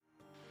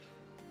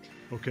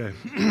Okay.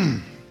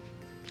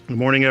 Good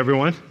morning,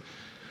 everyone.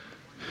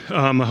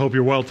 I hope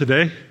you're well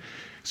today.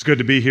 It's good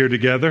to be here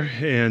together.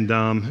 And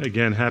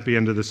again, happy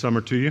end of the summer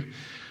to you.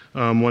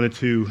 Wanted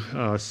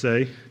to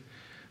say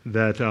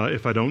that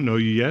if I don't know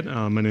you yet,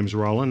 my name is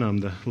Roland. I'm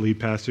the lead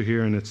pastor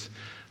here, and it's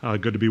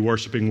good to be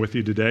worshiping with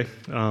you today.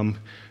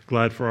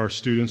 Glad for our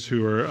students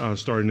who are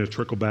starting to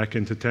trickle back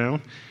into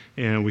town.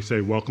 And we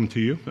say welcome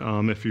to you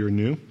if you're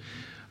new.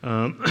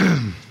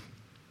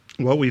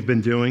 What we've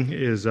been doing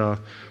is,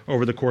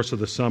 over the course of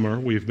the summer,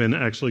 we've been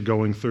actually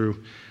going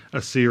through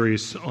a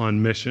series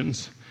on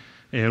missions.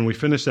 And we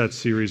finished that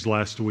series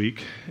last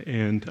week,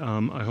 and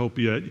I hope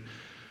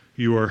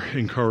you are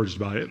encouraged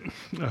by it.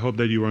 I hope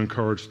that you are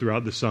encouraged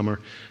throughout the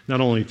summer,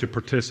 not only to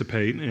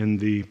participate in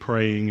the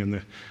praying and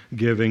the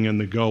giving and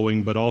the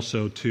going, but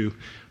also to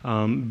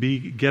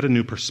get a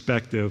new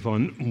perspective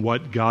on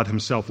what God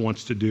himself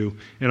wants to do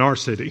in our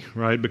city,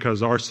 right?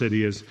 Because our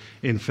city is,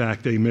 in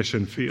fact, a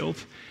mission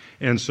field.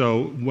 And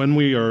so when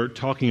we are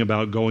talking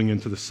about going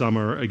into the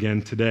summer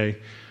again today,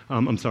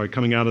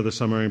 coming out of the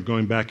summer and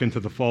going back into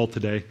the fall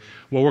today,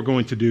 what we're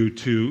going to do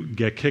to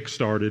get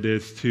kick-started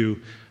is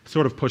to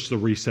sort of push the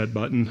reset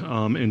button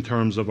in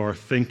terms of our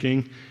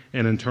thinking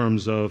and in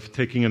terms of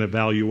taking an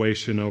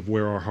evaluation of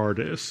where our heart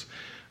is,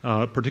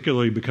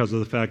 particularly because of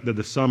the fact that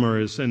the summer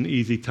is an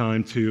easy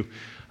time to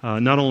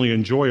not only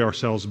enjoy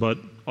ourselves, but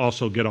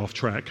also get off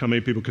track. How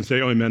many people can say,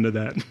 oh, amen to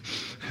that?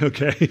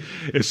 Okay?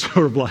 It's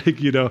sort of like,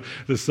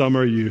 the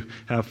summer, you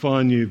have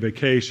fun, you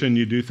vacation,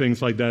 you do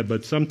things like that.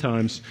 But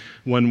sometimes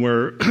when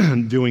we're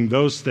doing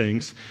those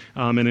things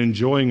and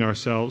enjoying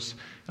ourselves,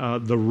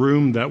 the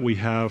room that we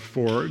have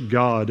for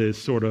God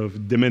is sort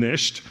of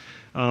diminished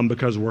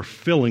because we're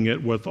filling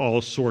it with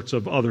all sorts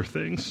of other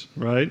things,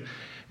 right?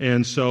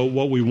 And so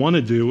what we want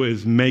to do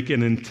is make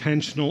an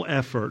intentional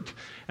effort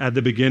at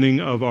the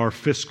beginning of our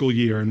fiscal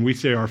year. And we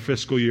say our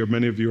fiscal year,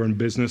 many of you are in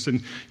business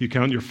and you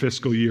count your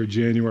fiscal year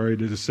January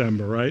to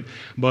December, right?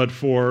 But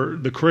for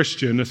the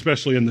Christian,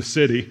 especially in the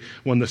city,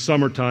 when the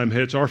summertime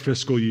hits, our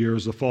fiscal year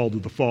is the fall to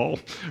the fall,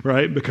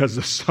 right? Because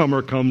the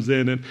summer comes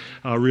in and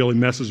really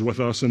messes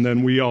with us. And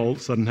then we all of a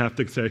sudden have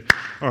to say,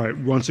 all right,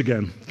 once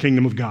again,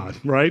 kingdom of God,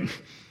 right?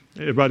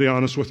 Everybody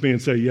honest with me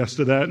and say yes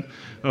to that?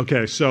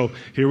 Okay, so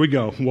here we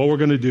go. What we're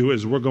going to do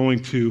is we're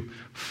going to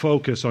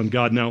focus on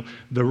God. Now,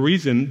 the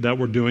reason that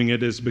we're doing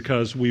it is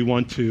because we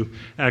want to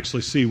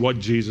actually see what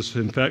Jesus,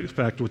 in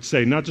fact, would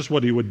say. Not just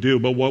what he would do,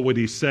 but what would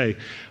he say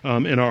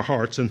in our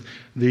hearts. And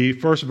the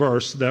first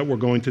verse that we're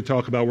going to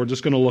talk about, we're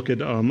just going to look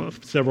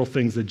at several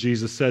things that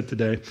Jesus said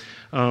today.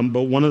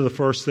 But one of the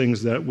first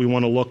things that we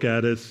want to look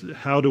at is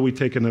how do we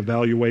take an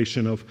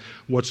evaluation of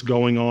what's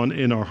going on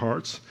in our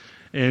hearts.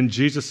 And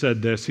Jesus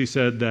said this, he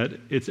said that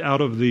it's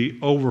out of the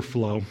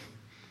overflow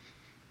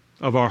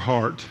of our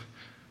heart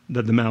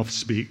that the mouth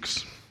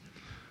speaks.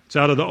 It's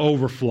out of the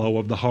overflow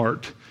of the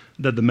heart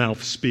that the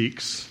mouth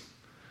speaks.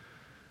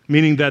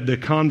 Meaning that the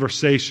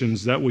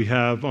conversations that we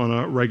have on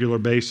a regular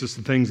basis,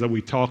 the things that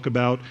we talk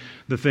about,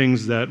 the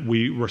things that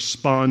we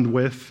respond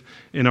with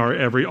in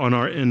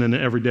an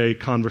everyday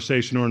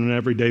conversation or on an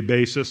everyday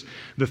basis,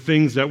 the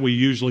things that we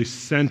usually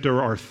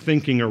center our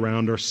thinking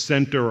around or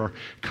center our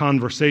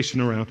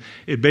conversation around,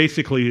 it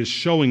basically is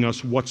showing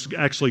us what's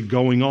actually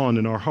going on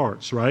in our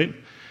hearts, right?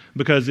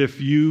 Because if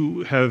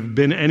you have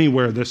been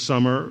anywhere this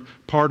summer,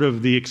 part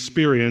of the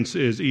experience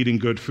is eating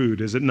good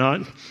food, is it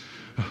not?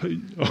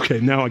 Okay,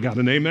 now I got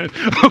an amen.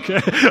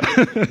 Okay.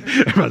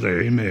 Everybody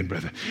say, amen,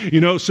 brother.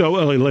 So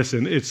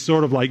listen, it's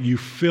sort of like you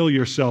fill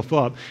yourself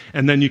up,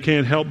 and then you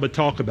can't help but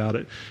talk about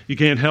it. You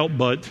can't help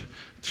but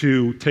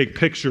to take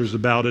pictures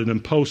about it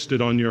and post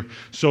it on your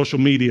social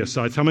media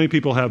sites. How many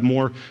people have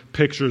more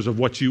pictures of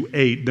what you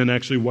ate than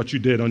actually what you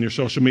did on your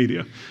social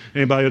media?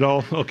 Anybody at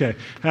all? Okay,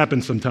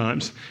 happens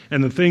sometimes.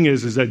 And the thing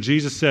is that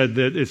Jesus said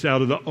that it's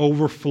out of the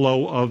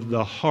overflow of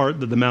the heart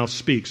that the mouth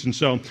speaks. And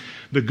so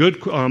the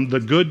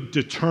good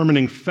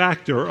determining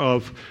factor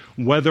of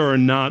whether or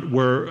not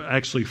we're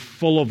actually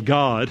full of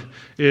God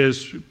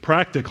is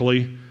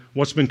practically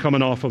what's been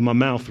coming off of my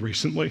mouth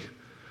recently,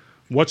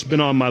 what's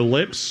been on my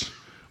lips,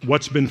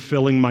 what's been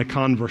filling my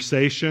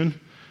conversation,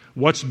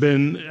 what's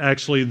been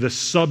actually the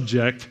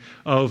subject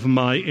of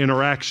my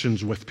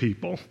interactions with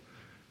people.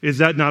 Is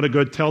that not a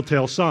good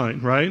telltale sign,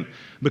 right?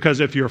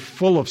 Because if you're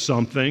full of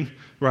something,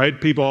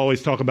 right, people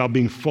always talk about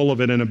being full of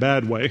it in a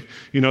bad way.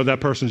 That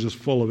person's just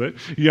full of it.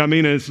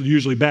 It's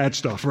usually bad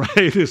stuff, right?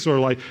 It's sort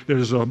of like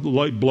there's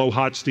blow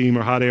hot steam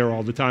or hot air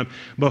all the time.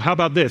 But how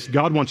about this?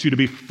 God wants you to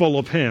be full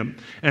of him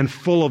and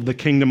full of the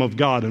kingdom of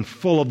God and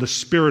full of the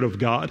Spirit of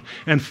God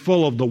and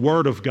full of the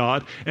Word of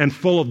God and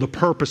full of the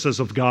purposes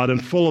of God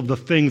and full of the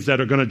things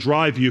that are going to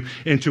drive you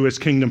into his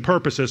kingdom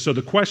purposes. So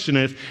the question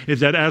is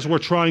that as we're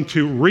trying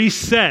to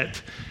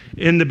reset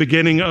in the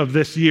beginning of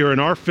this year, in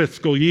our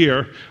fiscal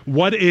year,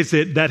 what is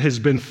it that has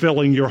been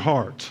filling your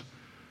heart?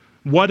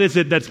 What is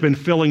it that's been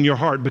filling your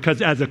heart?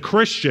 Because as a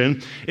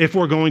Christian, if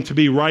we're going to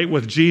be right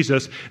with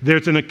Jesus,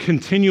 there's a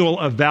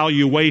continual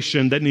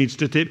evaluation that needs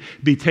to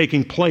be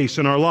taking place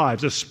in our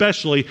lives,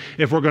 especially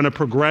if we're going to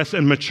progress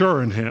and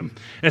mature in Him.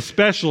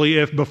 Especially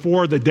if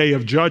before the day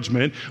of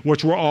judgment,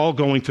 which we're all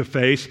going to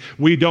face,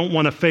 we don't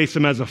want to face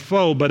Him as a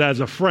foe, but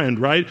as a friend,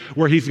 right?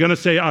 Where He's going to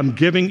say,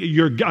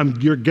 you're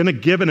going to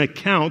give an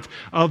account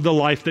of the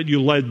life that you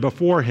led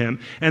before Him.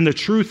 And the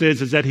truth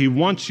is that He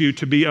wants you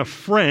to be a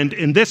friend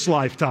in this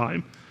lifetime.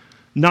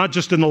 Not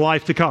just in the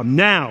life to come.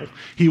 Now,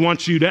 He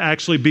wants you to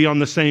actually be on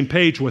the same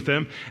page with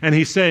Him. And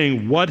He's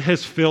saying, what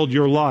has filled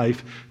your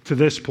life to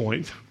this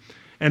point?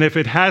 And if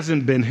it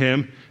hasn't been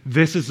Him,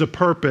 this is the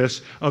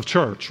purpose of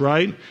church,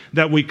 right?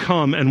 That we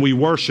come and we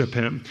worship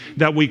Him.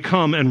 That we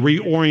come and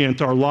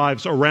reorient our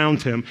lives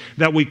around Him.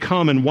 That we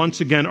come and once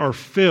again are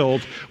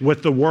filled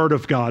with the Word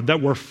of God.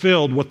 That we're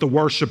filled with the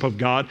worship of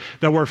God.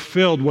 That we're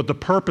filled with the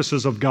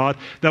purposes of God.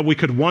 That we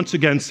could once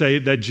again say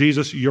that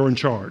Jesus, you're in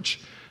charge.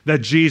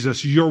 That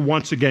Jesus, you're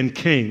once again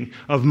King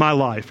of my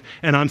life.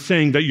 And I'm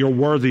saying that you're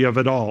worthy of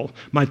it all.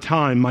 My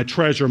time, my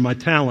treasure, my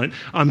talent.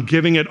 I'm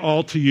giving it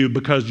all to you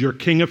because you're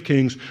King of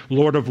Kings,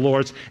 Lord of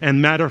Lords.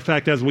 And matter of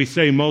fact, as we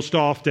say most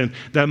often,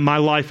 that my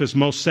life is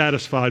most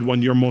satisfied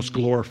when you're most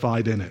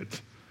glorified in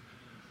it.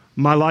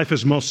 My life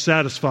is most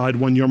satisfied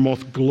when you're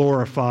most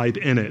glorified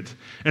in it.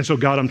 And so,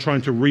 God, I'm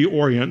trying to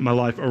reorient my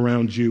life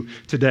around you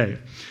today.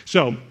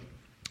 So,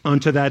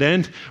 unto that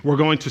end, we're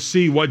going to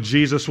see what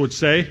Jesus would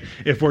say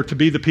if we're to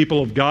be the people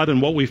of God.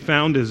 And what we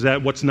found is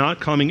that what's not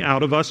coming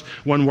out of us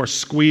when we're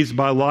squeezed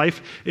by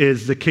life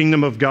is the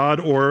kingdom of God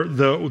or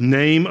the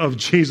name of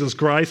Jesus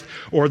Christ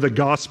or the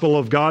gospel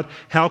of God.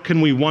 How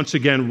can we once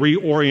again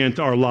reorient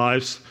our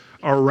lives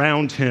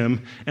around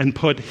Him and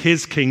put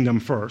His kingdom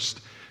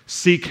first?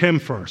 Seek Him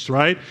first,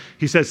 right?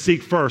 He says,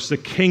 seek first the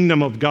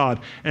kingdom of God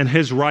and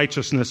His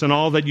righteousness, and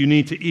all that you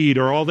need to eat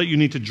or all that you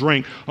need to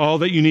drink, all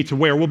that you need to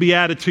wear will be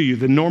added to you,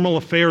 the normal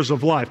affairs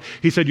of life.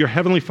 He said, your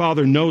heavenly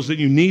Father knows that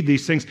you need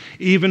these things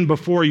even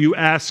before you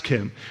ask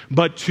Him.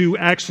 But to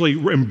actually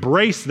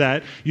embrace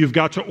that, you've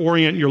got to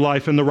orient your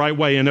life in the right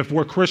way. And if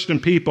we're Christian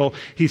people,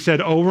 He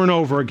said over and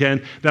over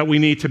again that we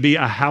need to be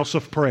a house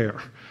of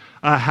prayer.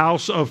 A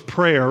house of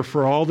prayer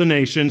for all the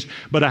nations,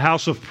 but a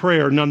house of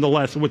prayer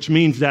nonetheless, which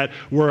means that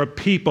we're a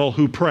people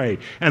who pray.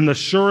 And the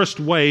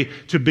surest way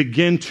to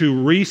begin to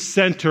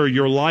recenter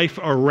your life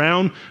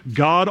around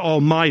God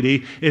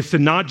Almighty is to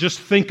not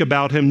just think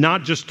about Him,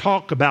 not just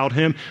talk about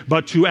Him,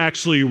 but to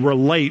actually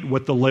relate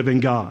with the living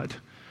God.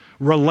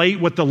 Relate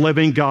with the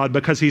living God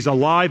because He's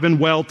alive and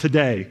well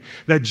today.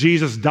 That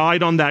Jesus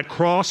died on that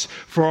cross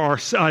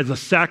as a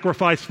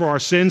sacrifice for our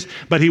sins,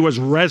 but He was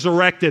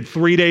resurrected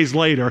 3 days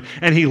later,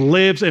 and He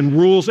lives and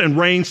rules and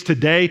reigns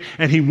today,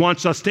 and He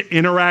wants us to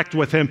interact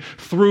with Him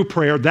through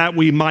prayer that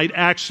we might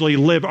actually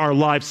live our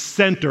lives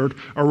centered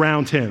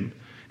around Him.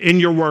 In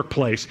your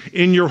workplace,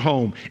 in your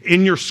home,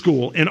 in your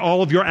school, in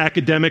all of your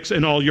academics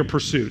and all your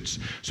pursuits.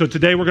 So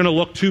today we're going to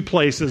look two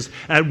places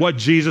at what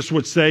Jesus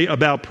would say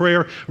about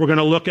prayer. We're going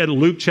to look at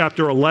Luke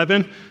chapter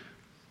 11,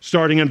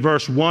 starting in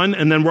verse 1,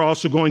 and then we're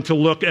also going to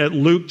look at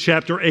Luke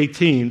chapter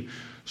 18,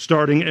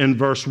 starting in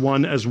verse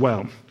 1 as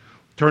well.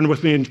 Turn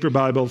with me in your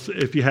Bibles,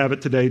 if you have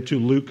it today, to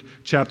Luke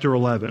chapter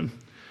 11.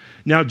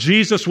 Now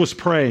Jesus was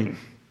praying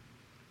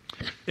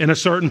in a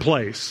certain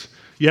place.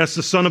 Yes,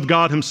 the Son of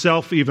God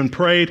Himself even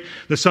prayed.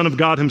 The Son of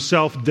God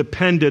Himself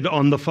depended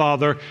on the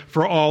Father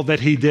for all that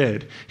He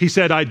did. He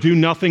said, I do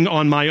nothing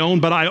on my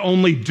own, but I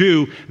only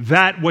do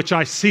that which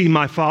I see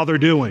my Father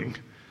doing.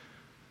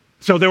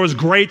 So there was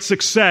great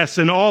success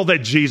in all that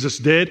Jesus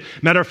did.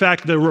 Matter of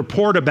fact, the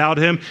report about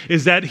Him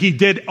is that He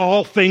did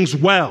all things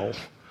well.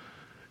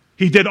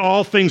 He did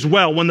all things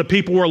well. When the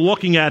people were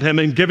looking at Him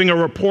and giving a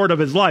report of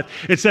His life,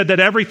 it said that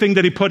everything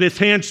that He put His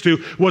hands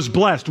to was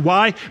blessed.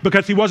 Why?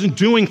 Because He wasn't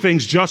doing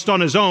things just on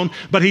His own,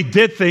 but He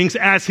did things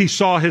as He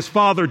saw His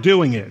Father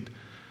doing it.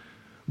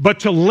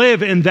 But to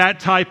live in that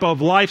type of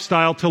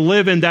lifestyle, to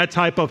live in that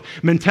type of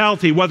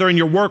mentality, whether in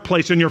your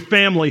workplace, in your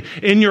family,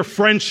 in your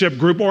friendship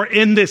group, or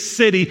in this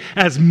city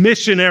as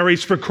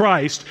missionaries for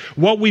Christ,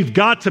 what we've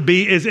got to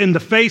be is in the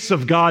face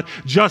of God,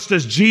 just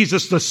as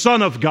Jesus, the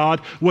Son of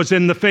God, was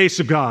in the face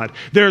of God.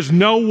 There's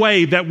no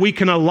way that we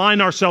can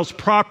align ourselves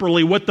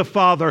properly with the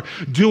Father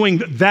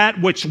doing that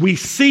which we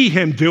see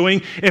Him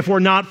doing if we're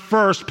not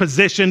first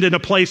positioned in a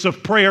place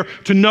of prayer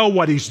to know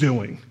what He's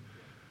doing.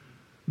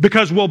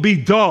 Because we'll be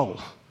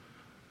dull.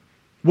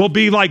 We'll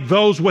be like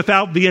those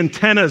without the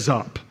antennas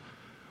up.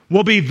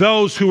 We'll be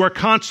those who are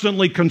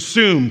constantly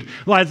consumed,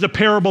 as the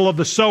parable of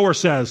the sower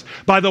says,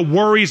 by the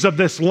worries of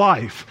this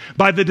life,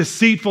 by the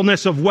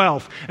deceitfulness of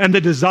wealth, and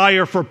the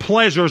desire for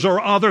pleasures or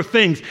other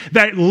things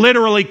that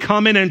literally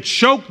come in and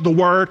choke the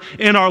word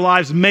in our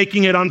lives,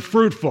 making it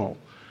unfruitful.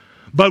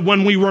 But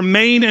when we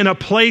remain in a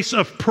place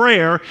of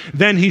prayer,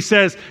 then He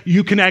says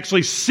you can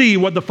actually see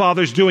what the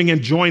Father's doing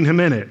and join Him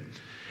in it.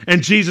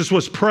 And Jesus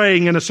was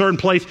praying in a certain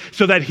place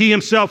so that He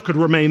Himself could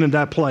remain in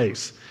that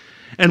place.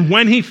 And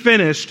when He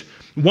finished,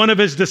 one of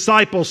His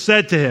disciples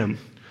said to Him,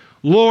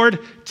 Lord,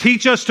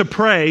 teach us to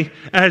pray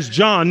as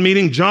John,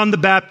 meaning John the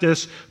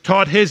Baptist,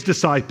 taught his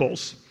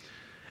disciples.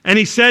 And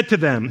he said to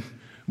them,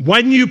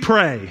 when you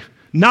pray,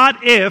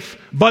 not if,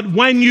 but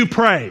when you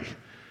pray.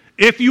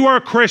 If you are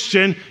a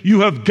Christian,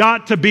 you have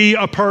got to be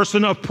a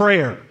person of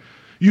prayer.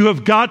 You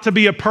have got to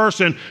be a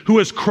person who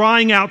is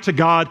crying out to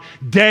God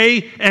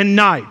day and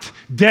night,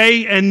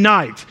 day and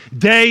night,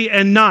 day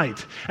and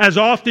night. As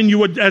often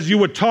as you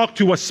would talk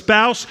to a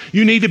spouse,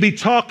 you need to be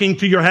talking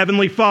to your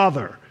Heavenly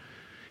Father.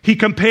 He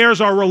compares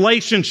our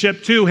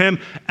relationship to Him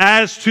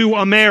as to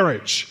a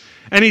marriage.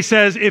 And he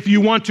says, if you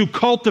want to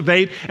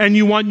cultivate and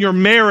you want your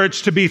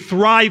marriage to be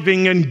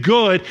thriving and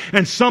good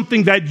and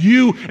something that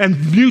you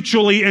and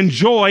mutually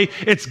enjoy,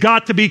 it's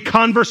got to be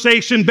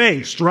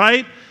conversation-based,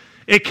 right?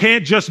 It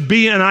can't just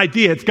be an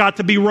idea. It's got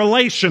to be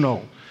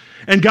relational.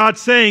 And God's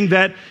saying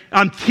that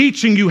I'm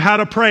teaching you how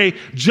to pray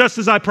just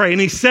as I pray. And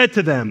he said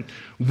to them,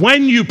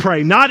 when you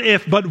pray, not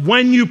if, but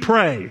when you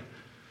pray,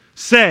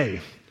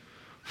 say,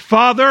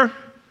 Father,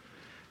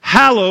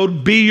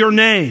 hallowed be your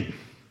name.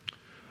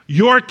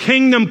 Your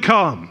kingdom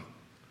come.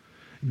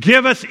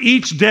 Give us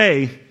each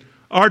day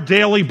our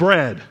daily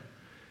bread.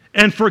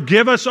 And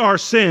forgive us our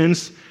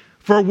sins,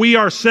 for we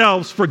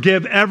ourselves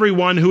forgive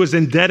everyone who is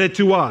indebted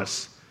to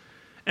us.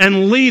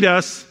 And lead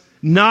us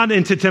not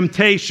into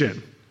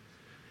temptation.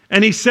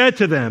 And he said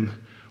to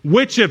them,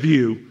 which of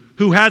you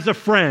who has a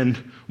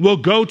friend will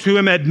go to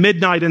him at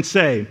midnight and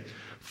say,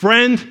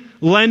 friend,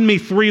 lend me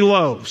 3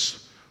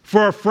 loaves,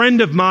 for a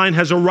friend of mine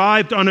has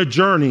arrived on a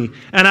journey,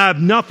 and I have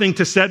nothing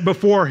to set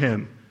before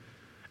him.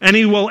 And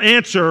he will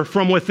answer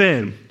from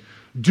within,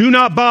 do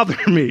not bother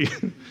me.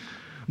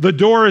 The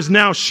door is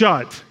now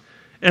shut,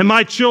 and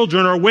my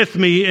children are with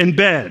me in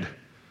bed.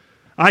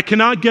 I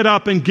cannot get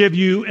up and give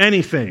you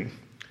anything.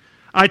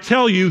 I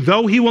tell you,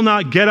 though he will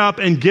not get up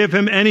and give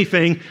him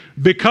anything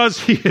because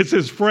he is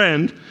his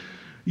friend,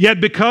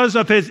 yet because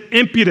of his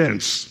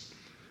impudence,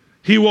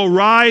 he will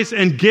rise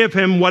and give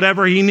him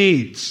whatever he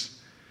needs.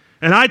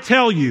 And I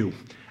tell you,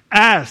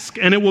 ask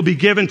and it will be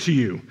given to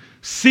you.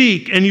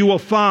 Seek and you will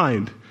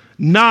find.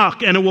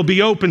 Knock and it will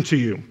be open to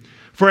you.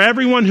 For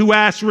everyone who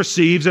asks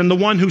receives, and the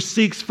one who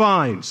seeks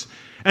finds.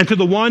 And to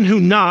the one who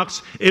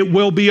knocks it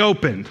will be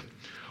opened.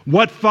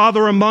 What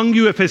father among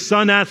you, if his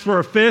son asks for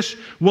a fish,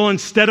 will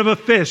instead of a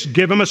fish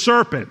give him a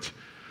serpent?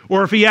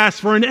 Or if he asks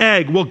for an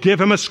egg, will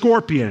give him a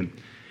scorpion?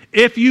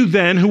 If you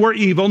then, who are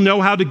evil,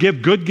 know how to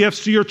give good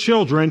gifts to your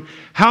children,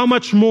 how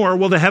much more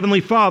will the Heavenly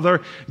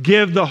Father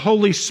give the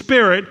Holy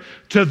Spirit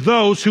to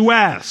those who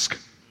ask?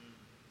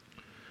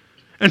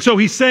 And so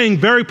he's saying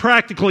very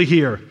practically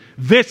here,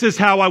 this is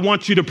how I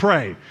want you to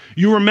pray.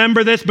 You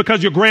remember this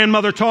because your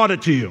grandmother taught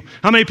it to you.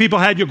 How many people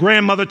had your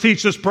grandmother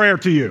teach this prayer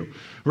to you,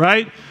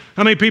 right?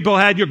 How many people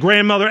had your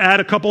grandmother add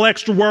a couple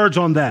extra words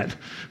on that,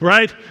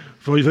 right?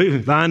 For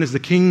thine is the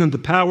kingdom, the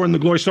power, and the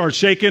glory. Started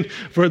shaking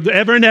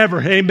forever and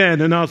ever.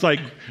 Amen. And I was like,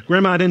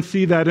 Grandma, I didn't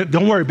see that.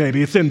 Don't worry,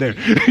 baby. It's in there.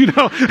 And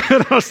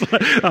I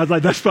was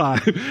like, that's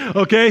fine.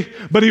 Okay?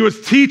 But he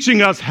was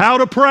teaching us how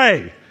to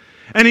pray.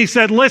 And he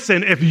said,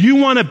 listen, if you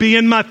want to be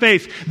in my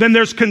faith, then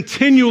there's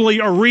continually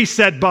a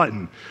reset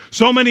button.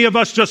 So many of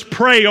us just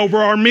pray over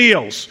our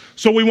meals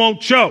so we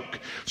won't choke.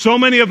 So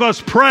many of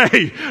us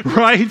pray,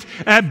 right,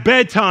 at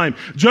bedtime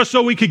just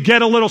so we could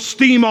get a little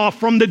steam off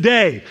from the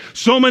day.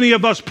 So many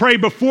of us pray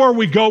before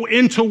we go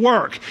into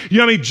work. You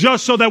know what I mean?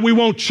 Just so that we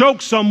won't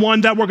choke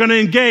someone that we're going to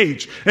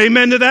engage.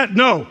 Amen to that?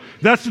 No,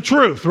 that's the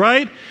truth,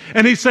 right?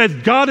 And he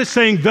said, God is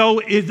saying,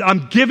 though,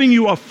 I'm giving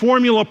you a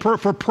formula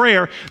for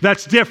prayer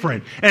that's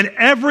different. And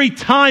every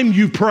time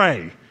you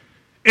pray,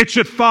 it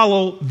should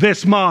follow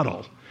this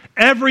model.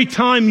 Every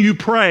time you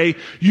pray,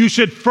 you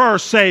should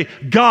first say,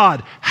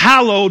 God,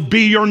 hallowed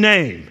be your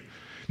name.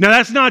 Now,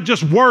 that's not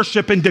just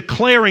worship and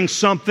declaring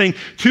something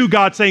to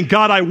God, saying,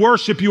 God, I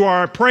worship you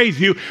or I praise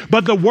you,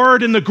 but the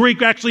word in the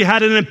Greek actually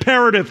had an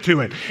imperative to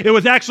it. It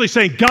was actually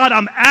saying, God,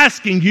 I'm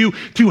asking you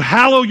to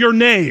hallow your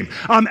name.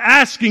 I'm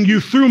asking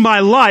you through my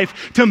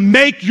life to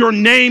make your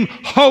name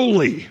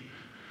holy.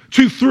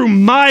 Through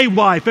my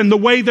life and the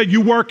way that you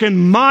work in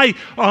my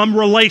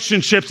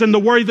relationships and the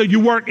way that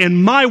you work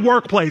in my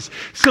workplace.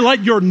 So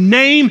let your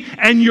name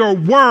and your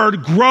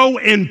word grow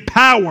in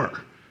power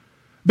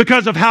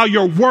because of how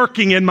you're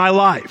working in my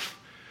life.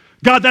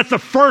 God, that's the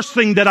first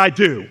thing that I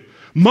do.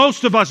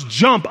 Most of us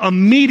jump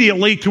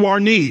immediately to our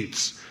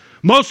needs.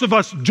 Most of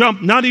us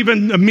jump not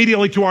even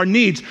immediately to our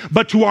needs,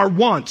 but to our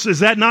wants. Is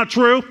that not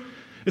true?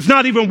 It's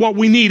not even what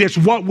we need, it's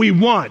what we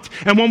want.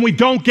 And when we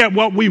don't get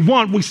what we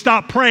want, we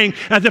stop praying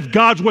as if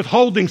God's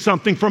withholding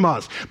something from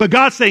us. But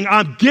God's saying,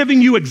 I'm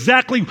giving you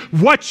exactly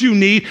what you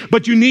need,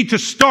 but you need to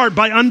start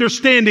by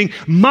understanding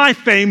my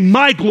fame,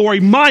 my glory,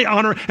 my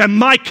honor, and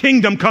my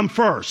kingdom come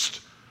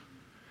first.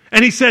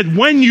 And he said,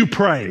 when you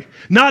pray,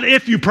 not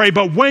if you pray,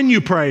 but when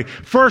you pray,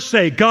 first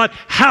say, God,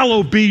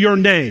 hallowed be your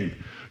name.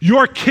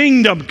 Your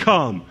kingdom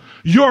come.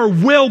 Your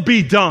will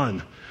be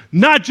done.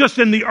 Not just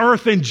in the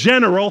earth in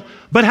general,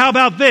 but how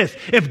about this?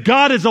 If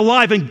God is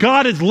alive and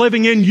God is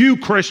living in you,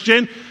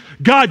 Christian,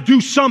 God,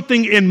 do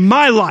something in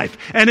my life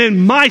and in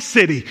my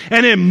city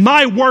and in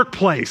my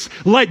workplace.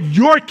 Let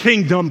your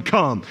kingdom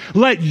come.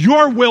 Let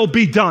your will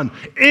be done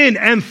in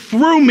and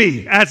through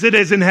me as it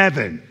is in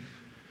heaven.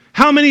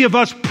 How many of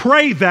us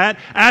pray that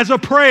as a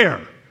prayer?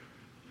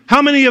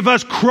 How many of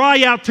us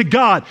cry out to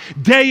God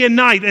day and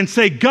night and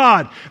say,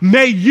 God,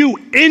 may you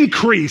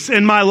increase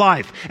in my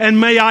life and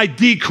may I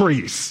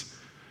decrease?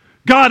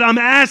 God, I'm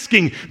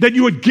asking that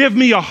you would give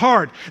me a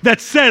heart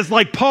that says,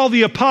 like Paul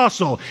the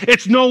Apostle,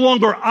 it's no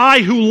longer I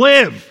who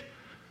live,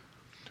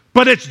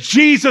 but it's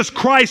Jesus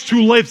Christ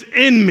who lives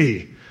in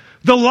me.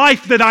 The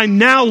life that I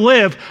now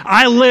live,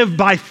 I live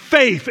by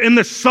faith in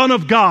the Son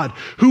of God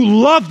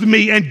who loved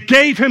me and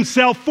gave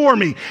himself for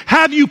me.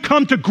 Have you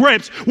come to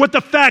grips with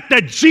the fact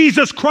that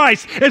Jesus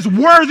Christ is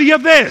worthy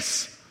of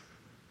this?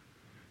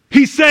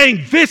 He's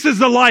saying, this is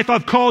the life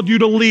I've called you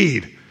to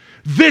lead.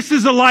 This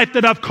is the life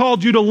that I've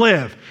called you to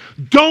live.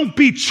 Don't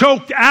be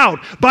choked out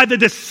by the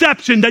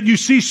deception that you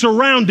see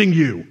surrounding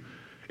you.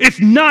 It's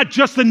not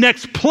just the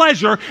next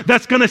pleasure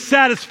that's going to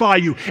satisfy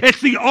you.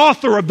 It's the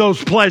author of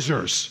those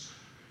pleasures.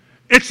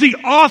 It's the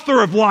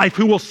author of life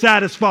who will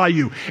satisfy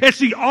you. It's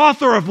the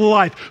author of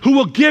life who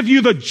will give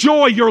you the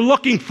joy you're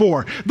looking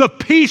for, the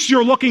peace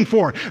you're looking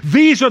for.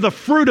 These are the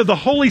fruit of the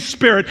Holy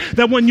Spirit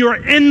that when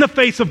you're in the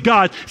face of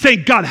God,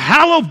 saying, God,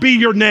 hallowed be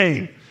your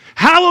name.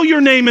 Hallow your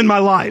name in my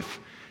life.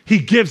 He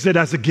gives it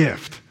as a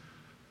gift.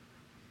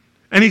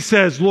 And he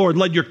says, Lord,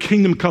 let your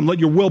kingdom come, let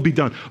your will be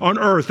done on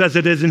earth as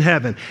it is in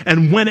heaven.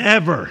 And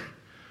whenever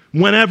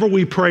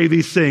we pray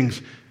these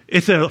things,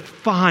 it's a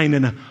fine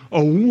and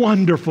a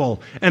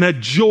wonderful and a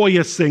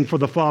joyous thing for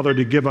the Father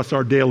to give us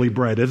our daily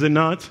bread, is it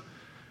not?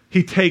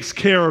 He takes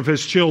care of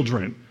his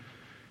children.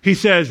 He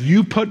says,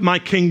 you put my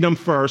kingdom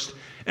first,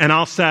 and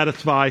I'll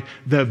satisfy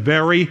the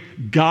very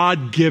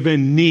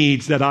God-given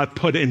needs that I've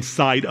put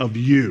inside of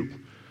you.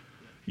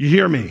 You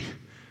hear me?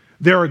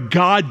 There are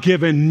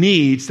God-given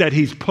needs that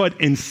he's put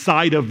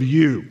inside of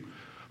you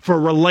for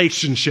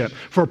relationship,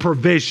 for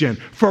provision,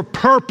 for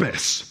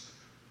purpose,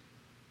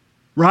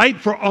 right?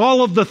 For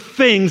all of the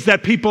things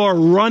that people are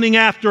running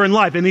after in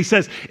life. And he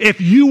says,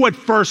 if you would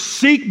first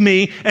seek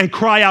me and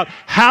cry out,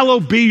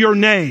 hallowed be your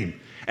name,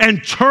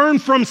 and turn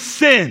from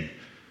sin.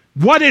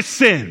 What is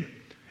sin?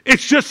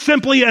 It's just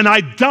simply an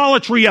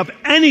idolatry of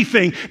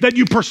anything that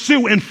you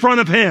pursue in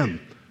front of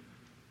him.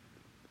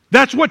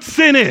 That's what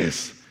sin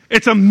is.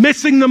 It's a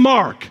missing the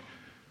mark.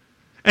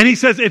 And he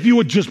says, if you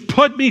would just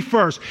put me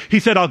first, he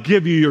said, I'll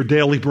give you your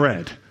daily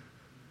bread.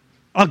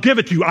 I'll give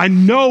it to you. I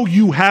know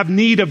you have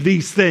need of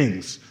these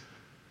things.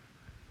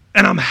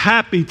 And I'm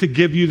happy to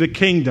give you the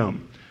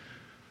kingdom.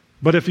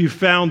 But if you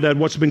found that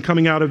what's been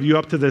coming out of you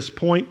up to this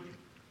point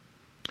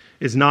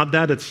is not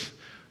that, it's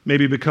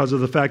maybe because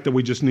of the fact that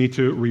we just need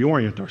to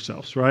reorient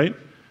ourselves, right?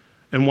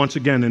 And once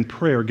again, in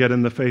prayer, get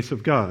in the face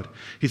of God.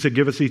 He said,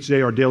 give us each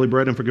day our daily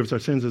bread and forgive us our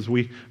sins as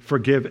we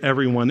forgive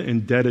everyone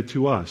indebted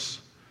to us.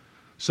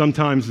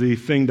 Sometimes the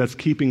thing that's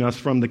keeping us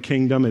from the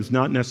kingdom is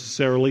not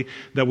necessarily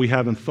that we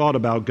haven't thought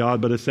about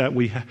God, but it's that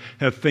we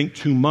have think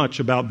too much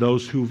about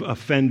those who've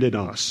offended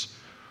us,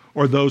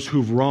 or those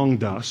who've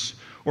wronged us,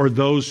 or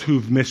those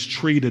who've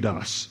mistreated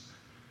us.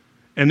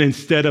 And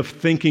instead of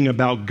thinking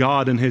about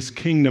God and his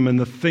kingdom and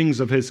the things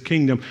of his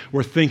kingdom,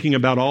 we're thinking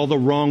about all the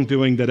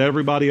wrongdoing that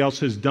everybody else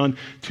has done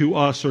to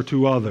us or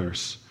to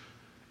others.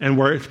 And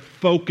we're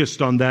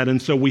focused on that. And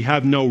so we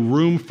have no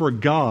room for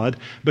God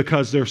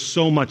because there's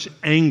so much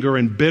anger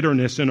and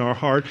bitterness in our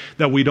heart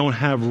that we don't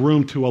have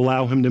room to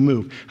allow him to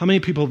move. How many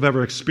people have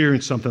ever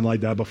experienced something like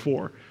that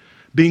before?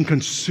 Being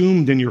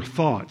consumed in your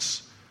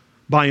thoughts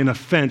by an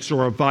offense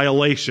or a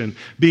violation.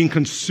 Being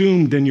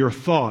consumed in your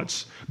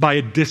thoughts by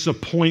a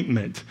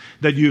disappointment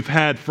that you've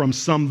had from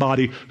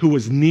somebody who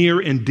was near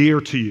and dear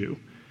to you.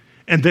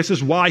 And this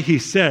is why he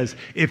says,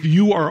 if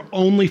you are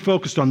only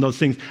focused on those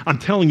things, I'm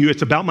telling you,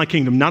 it's about my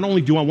kingdom. Not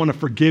only do I want to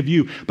forgive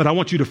you, but I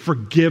want you to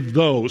forgive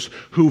those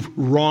who've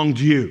wronged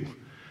you.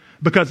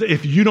 Because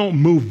if you don't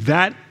move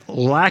that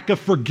lack of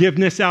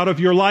forgiveness out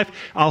of your life,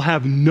 I'll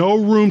have no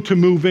room to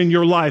move in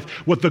your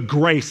life with the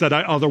grace that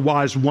I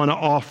otherwise want to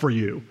offer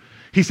you.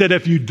 He said,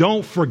 if you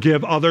don't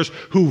forgive others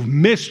who've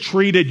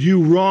mistreated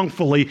you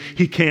wrongfully,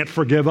 he can't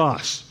forgive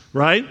us,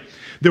 right?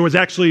 There was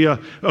actually a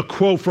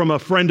quote from a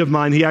friend of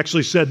mine. He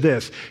actually said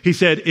this. He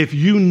said, if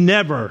you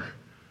never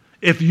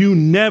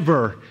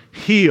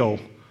heal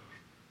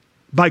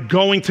by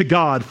going to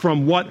God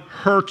from what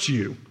hurts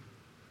you,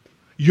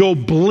 you'll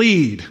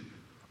bleed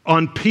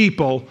on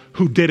people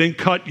who didn't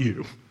cut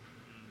you.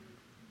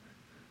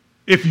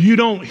 If you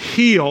don't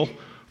heal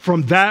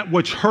from that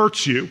which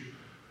hurts you,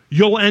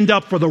 you'll end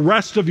up for the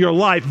rest of your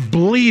life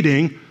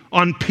bleeding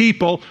on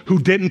people who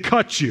didn't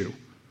cut you.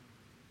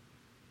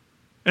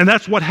 And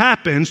that's what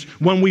happens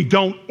when we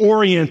don't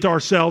orient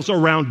ourselves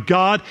around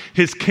God,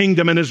 his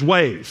kingdom, and his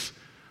ways.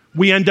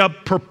 We end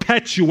up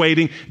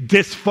perpetuating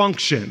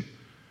dysfunction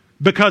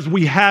because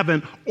we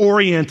haven't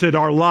oriented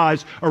our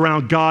lives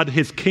around God,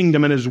 his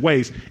kingdom, and his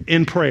ways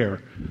in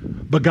prayer.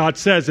 But God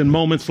says in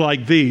moments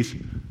like these,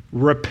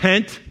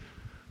 repent,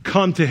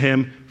 come to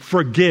him,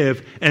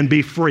 forgive, and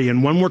be free.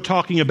 And when we're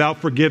talking about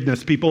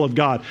forgiveness, people of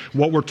God,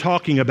 what we're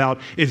talking about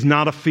is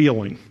not a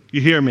feeling.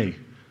 You hear me?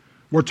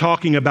 We're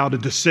talking about a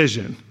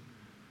decision.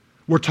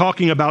 We're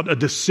talking about a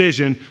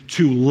decision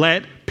to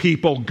let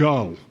people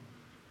go.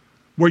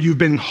 Where you've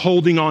been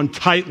holding on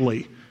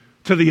tightly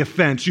to the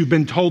offense. You've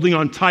been holding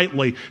on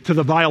tightly to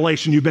the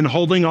violation. You've been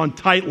holding on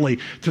tightly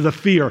to the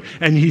fear.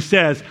 And he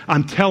says,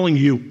 I'm telling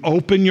you,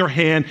 open your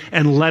hand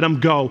and let them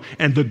go.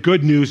 And the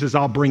good news is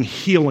I'll bring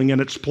healing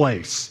in its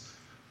place.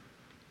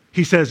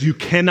 He says you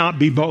cannot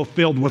be both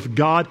filled with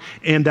God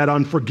and that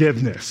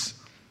unforgiveness.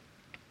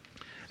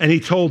 And he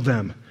told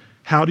them,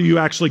 how do you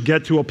actually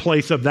get to a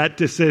place of that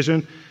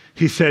decision?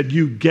 He said,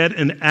 you get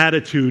an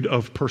attitude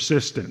of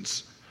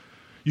persistence.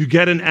 You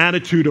get an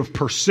attitude of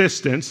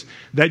persistence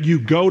that you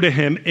go to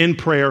him in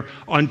prayer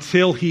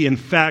until he, in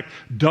fact,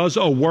 does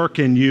a work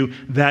in you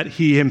that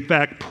he, in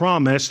fact,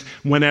 promised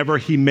whenever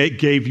he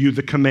gave you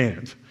the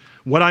command.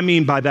 What I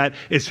mean by that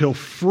is he'll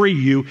free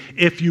you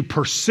if you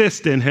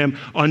persist in him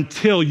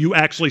until you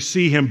actually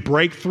see him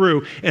break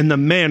through in the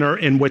manner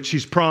in which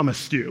he's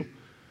promised you.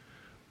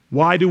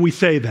 Why do we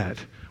say that?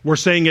 We're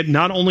saying it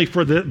not only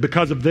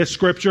because of this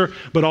scripture,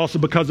 but also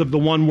because of the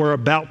one we're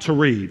about to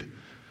read.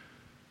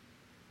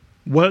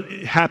 What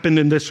happened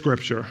in this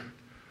scripture?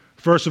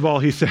 First of all,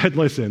 he said,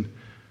 listen,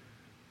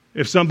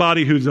 if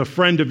somebody who's a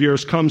friend of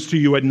yours comes to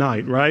you at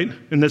night, right?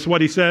 And that's what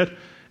he said,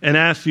 and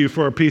asks you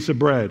for a piece of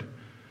bread,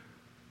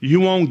 you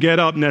won't get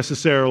up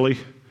necessarily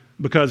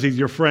because he's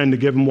your friend to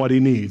give him what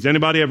he needs.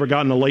 Anybody ever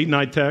gotten a late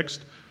night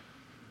text?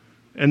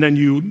 And then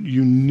you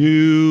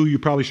knew you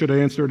probably should have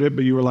answered it,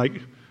 but you were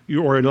like,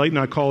 or a late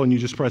night call and you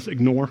just press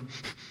ignore?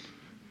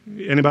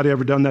 Anybody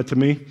ever done that to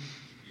me?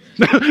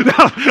 No,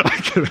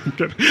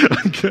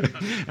 I'm kidding.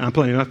 I'm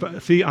playing.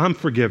 See, I'm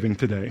forgiving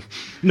today.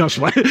 No,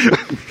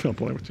 I'm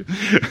playing with you.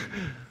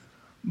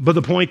 But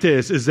the point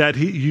is that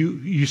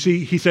you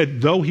see, he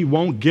said, though he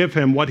won't give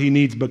him what he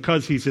needs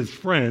because he's his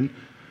friend,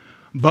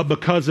 but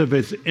because of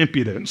his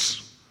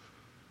impudence.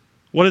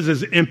 What is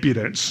his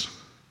impudence?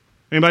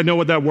 Anybody know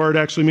what that word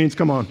actually means?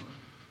 Come on,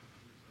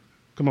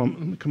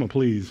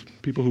 please.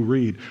 People who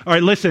read. All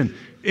right, listen.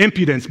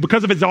 Impudence,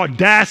 because of his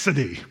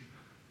audacity,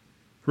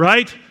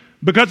 right?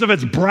 Because of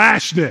his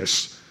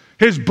brashness,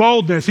 his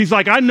boldness. He's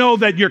like, I know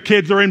that your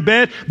kids are in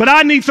bed, but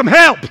I need some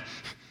help.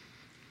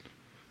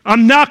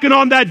 I'm knocking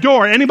on that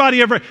door.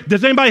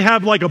 Does anybody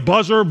have like a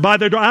buzzer by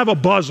their door? I have a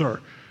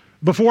buzzer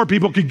before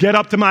people could get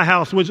up to my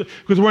house,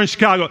 because we're in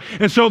Chicago.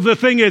 And so the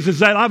thing is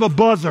that I have a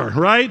buzzer,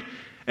 right?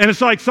 And it's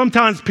like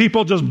sometimes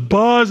people just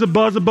buzz,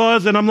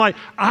 and I'm like,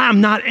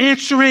 I'm not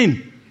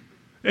answering.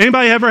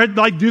 Anybody ever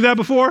do that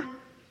before?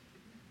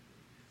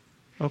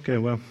 Okay,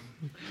 well.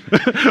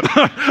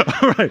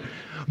 All right.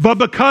 But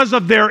because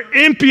of their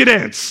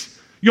impudence,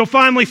 you'll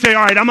finally say,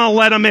 all right, I'm going to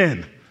let them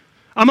in.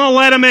 I'm going to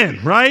let them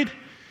in, right?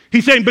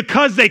 He's saying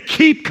because they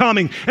keep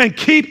coming and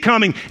keep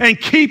coming and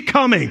keep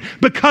coming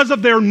because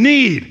of their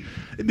need.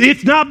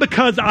 It's not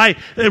because I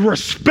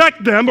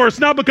respect them, or it's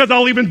not because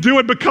I'll even do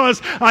it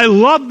because I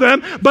love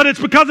them, but it's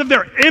because of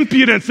their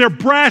impudence, their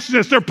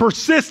brashness, their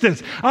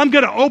persistence. I'm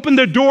going to open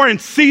the door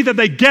and see that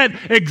they get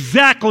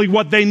exactly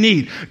what they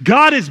need.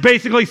 God is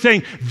basically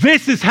saying,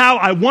 this is how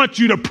I want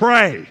you to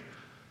pray.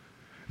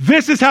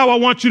 This is how I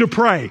want you to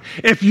pray.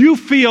 If you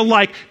feel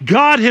like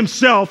God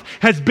himself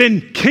has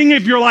been king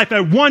of your life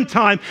at one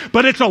time,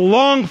 but it's a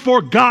long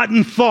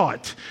forgotten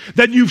thought,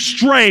 that you've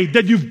strayed,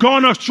 that you've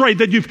gone astray,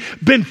 that you've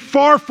been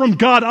far from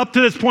God up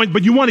to this point,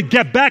 but you want to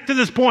get back to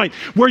this point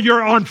where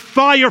you're on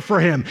fire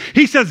for him.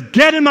 He says,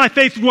 get in my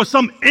face with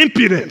some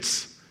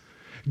impudence.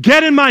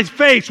 Get in my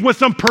face with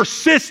some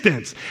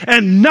persistence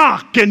and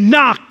knock and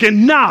knock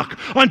and knock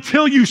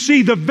until you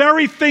see the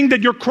very thing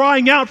that you're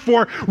crying out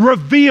for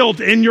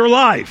revealed in your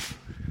life.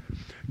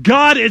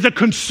 God is a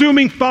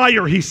consuming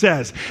fire, he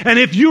says. And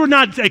if you're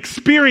not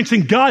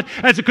experiencing God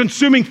as a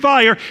consuming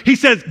fire, he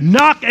says,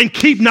 knock and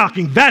keep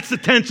knocking. That's the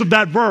tense of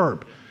that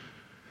verb.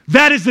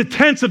 That is the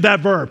tense of that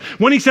verb.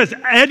 When he says,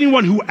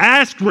 anyone who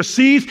asks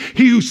receives,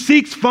 he who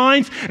seeks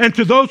finds, and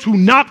to those who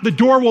knock the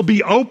door will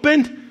be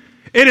opened.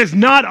 It is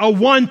not a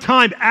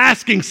one-time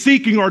asking,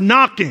 seeking, or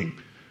knocking.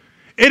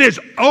 It is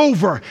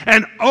over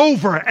and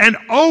over and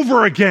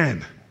over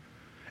again.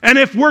 And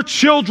if we're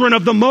children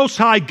of the Most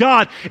High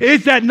God,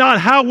 is that not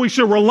how we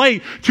should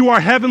relate to our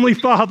Heavenly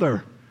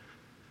Father?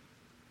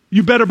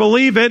 You better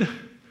believe it.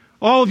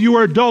 All of you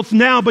are adults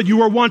now, but you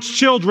were once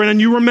children and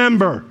you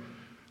remember,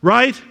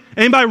 right?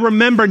 Anybody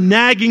remember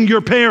nagging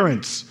your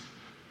parents?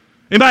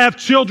 Anybody have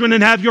children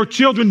and have your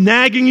children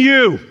nagging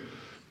you?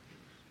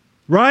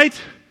 Right?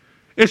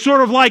 It's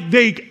sort of like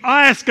they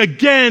ask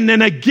again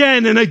and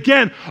again and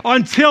again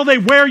until they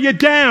wear you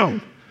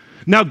down.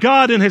 Now,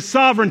 God in his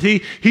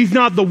sovereignty, he's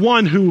not the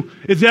one who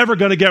is ever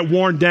going to get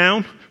worn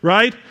down,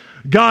 right?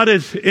 God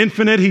is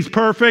infinite. He's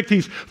perfect.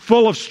 He's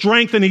full of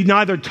strength, and he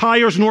neither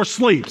tires nor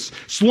sleeps,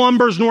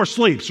 slumbers nor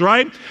sleeps,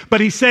 right?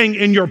 But he's saying,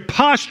 in your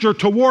posture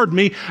toward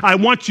me, I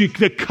want you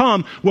to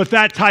come with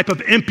that type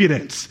of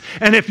impudence.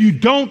 And if you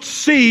don't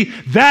see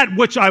that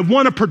which I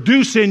want to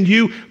produce in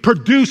you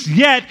produce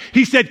yet,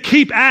 he said,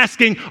 keep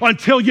asking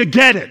until you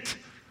get it.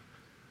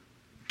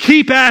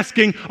 Keep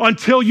asking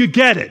until you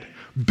get it.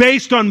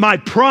 Based on my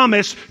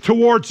promise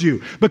towards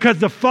you. Because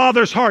the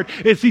Father's heart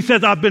is, he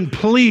says, I've been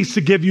pleased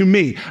to give you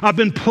me. I've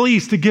been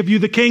pleased to give you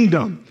the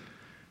kingdom.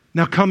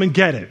 Now come and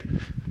get it.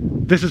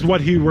 This is what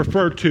he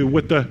referred to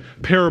with the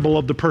parable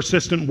of the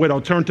persistent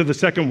widow. Turn to the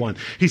second one.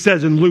 He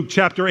says in Luke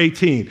chapter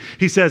 18,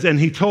 he says, and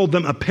he told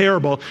them a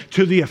parable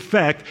to the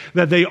effect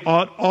that they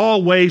ought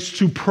always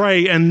to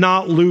pray and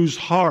not lose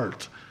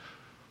heart.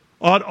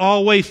 Ought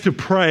always to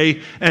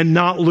pray and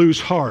not lose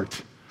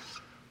heart.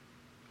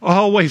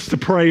 Always to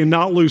pray and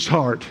not lose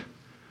heart.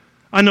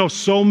 I know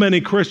so many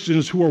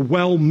Christians who are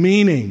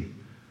well-meaning,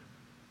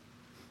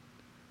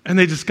 and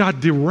they just got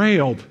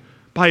derailed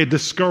by a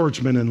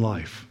discouragement in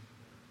life.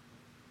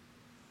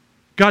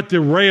 Got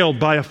derailed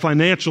by a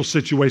financial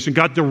situation.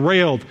 Got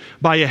derailed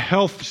by a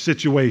health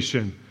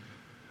situation.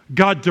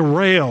 Got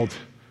derailed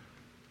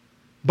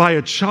by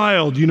a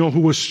child,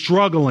 who was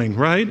struggling,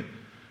 right?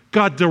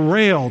 Got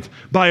derailed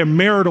by a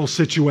marital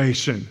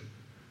situation.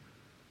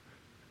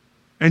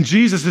 And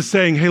Jesus is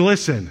saying, hey,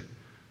 listen,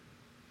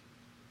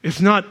 it's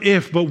not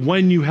if, but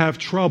when you have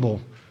trouble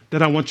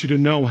that I want you to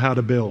know how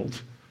to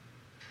build.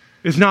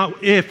 It's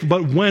not if,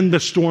 but when the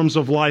storms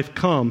of life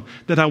come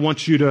that I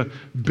want you to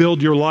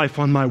build your life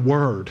on my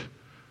word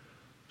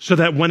so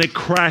that when it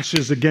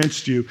crashes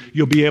against you,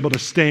 you'll be able to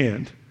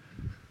stand.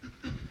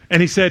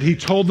 And he said he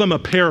told them a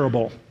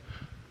parable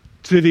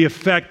to the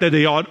effect that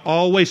they ought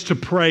always to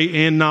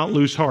pray and not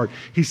lose heart.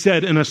 He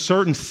said, in a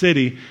certain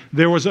city,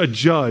 there was a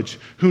judge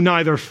who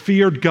neither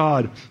feared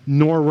God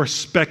nor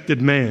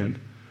respected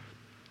man.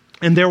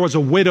 And there was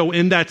a widow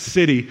in that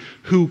city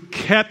who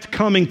kept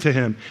coming to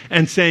him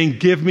and saying,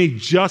 give me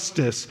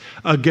justice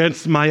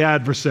against my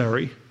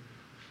adversary.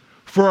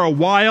 For a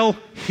while,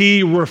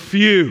 he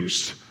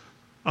refused.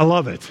 I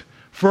love it.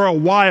 For a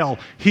while,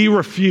 he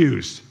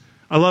refused.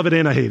 I love it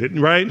and I hate it,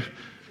 right?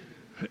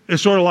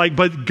 It's sort of like,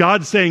 but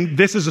God's saying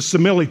this is a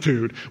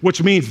similitude,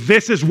 which means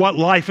this is what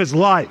life is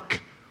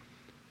like.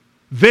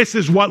 This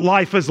is what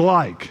life is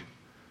like.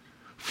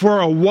 For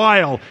a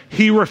while,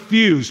 he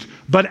refused,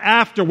 but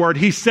afterward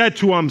he said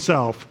to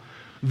himself,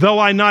 though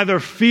I neither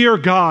fear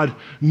God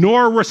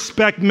nor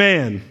respect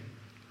man,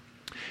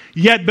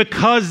 yet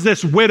because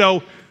this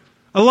widow,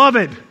 I love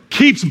it,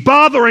 keeps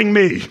bothering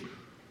me.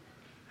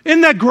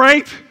 Isn't that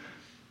great?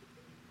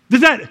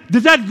 Does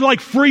that like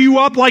free you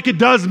up like it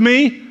does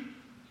me?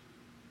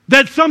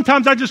 That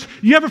sometimes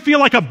you ever feel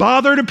like a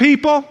bother to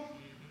people?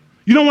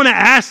 You don't want to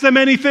ask them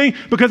anything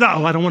because,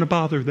 I don't want to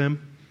bother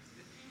them.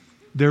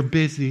 They're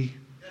busy.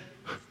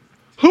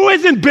 Who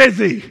isn't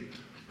busy?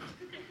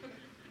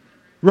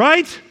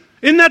 Right?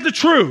 Isn't that the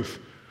truth?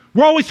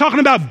 We're always talking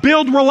about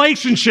build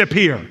relationship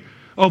here.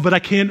 Oh, but I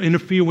can't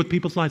interfere with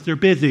people's lives. They're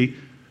busy.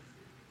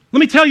 Let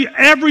me tell you,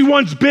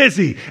 everyone's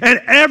busy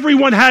and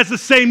everyone has the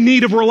same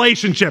need of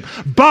relationship.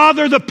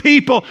 Bother the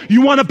people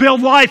you want to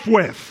build life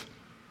with.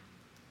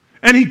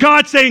 And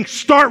God's saying,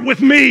 start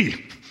with me.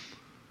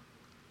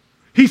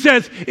 He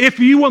says, if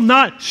you will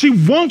not, she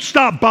won't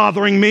stop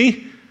bothering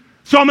me.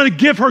 So I'm going to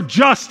give her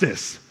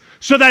justice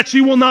so that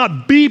she will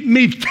not beat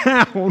me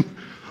down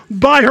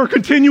by her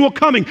continual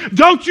coming.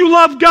 Don't you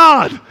love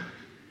God?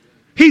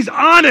 He's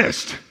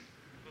honest.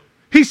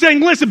 He's saying,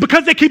 listen,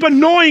 because they keep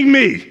annoying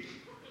me,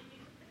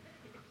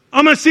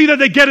 I'm going to see that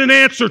they get an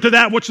answer to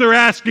that which they're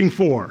asking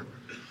for.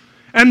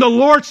 And the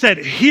Lord said,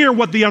 hear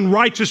what the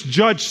unrighteous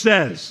judge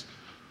says.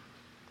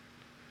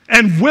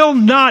 And will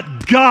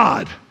not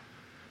God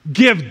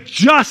give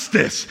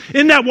justice?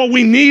 Isn't that what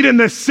we need in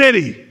this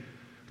city?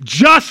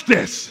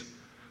 Justice.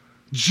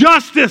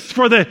 Justice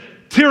for the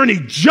tyranny.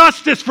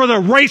 Justice for the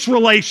race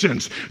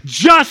relations.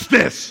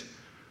 Justice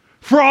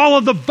for all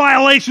of the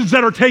violations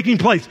that are taking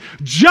place.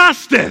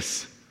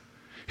 Justice.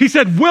 He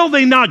said, will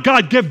they not,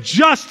 God, give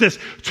justice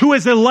to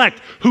his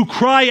elect who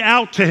cry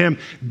out to him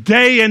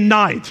day and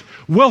night?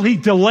 Will he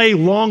delay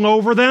long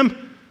over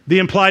them? The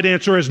implied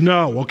answer is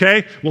no,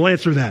 okay? We'll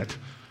answer that.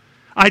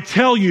 I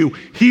tell you,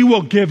 he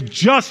will give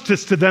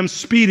justice to them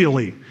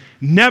speedily.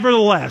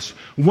 Nevertheless,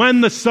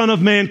 when the Son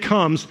of Man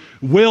comes,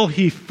 will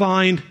he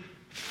find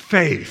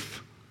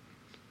faith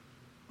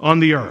on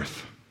the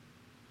earth?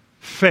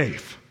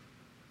 Faith.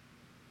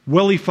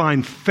 Will he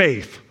find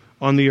faith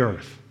on the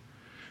earth?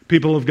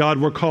 People of God,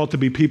 we're called to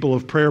be people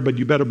of prayer, but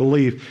you better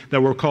believe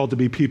that we're called to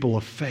be people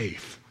of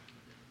faith.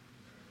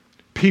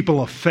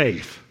 People of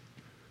faith.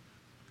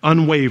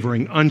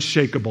 Unwavering,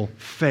 unshakable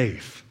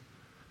faith.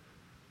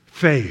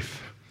 Faith.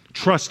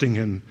 Trusting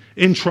him,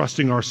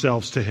 entrusting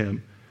ourselves to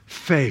him.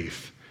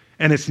 Faith.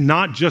 And it's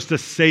not just a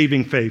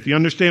saving faith. You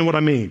understand what I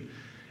mean?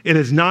 It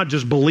is not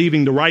just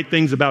believing the right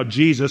things about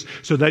Jesus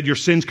so that your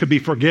sins could be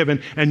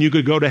forgiven and you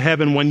could go to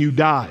heaven when you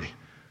die.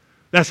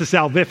 That's a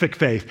salvific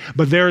faith.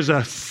 But there's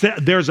a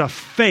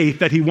faith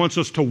that he wants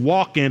us to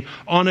walk in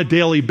on a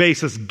daily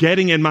basis,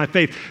 getting in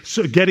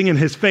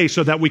his faith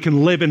so that we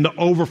can live in the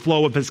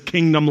overflow of his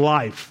kingdom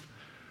life.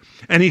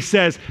 And he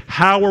says,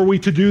 how are we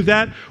to do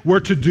that? We're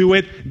to do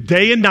it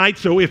day and night.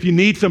 So if you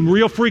need some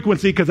real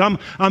frequency, because I'm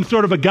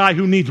sort of a guy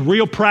who needs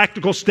real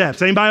practical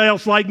steps. Anybody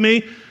else like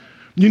me?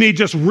 You need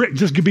just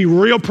be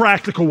real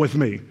practical with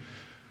me.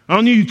 I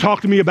don't need you to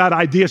talk to me about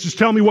ideas. Just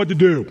tell me what to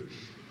do.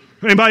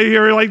 Anybody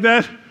here like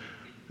that?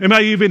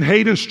 Anybody even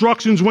hate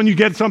instructions when you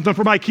get something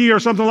from IKEA or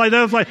something like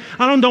that? It's like,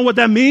 I don't know what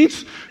that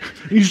means.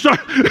 You start,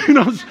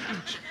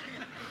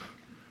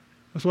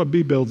 that's what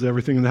B builds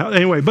everything in the house.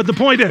 Anyway, but the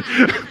point is,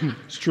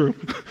 it's true.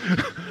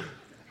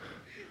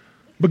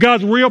 But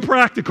God's real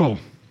practical.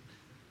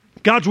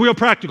 God's real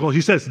practical.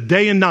 He says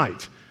day and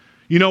night.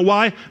 You know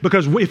why?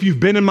 Because if you've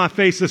been in my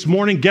face this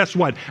morning, guess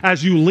what?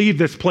 As you leave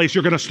this place,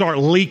 you're going to start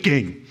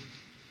leaking.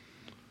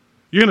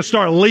 You're going to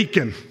start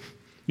leaking.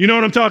 You know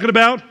what I'm talking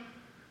about?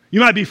 You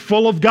might be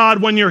full of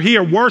God when you're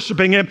here,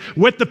 worshiping him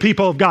with the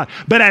people of God.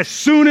 But as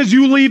soon as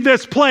you leave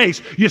this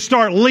place, you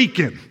start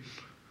leaking.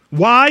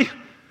 Why?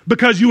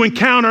 Because you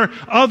encounter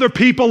other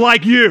people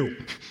like you,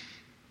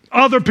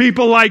 other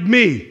people like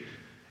me,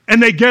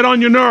 and they get on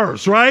your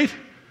nerves, right?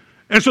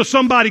 And so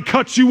somebody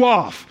cuts you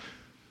off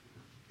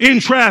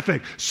in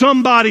traffic.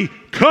 Somebody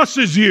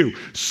cusses you.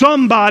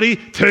 Somebody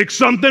takes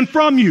something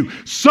from you.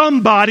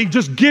 Somebody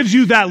just gives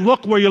you that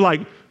look where you're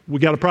like, we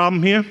got a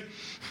problem here?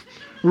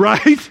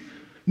 Right?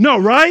 No,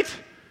 right?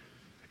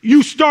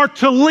 You start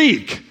to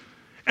leak.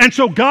 And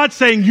so God's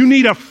saying you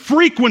need a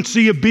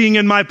frequency of being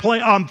in my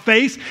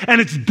face, and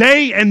it's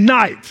day and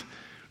night.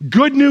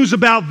 Good news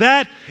about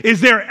that, is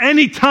there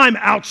any time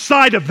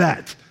outside of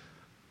that?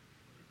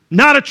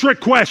 Not a trick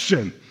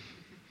question.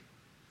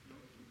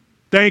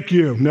 Thank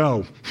you.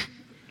 No.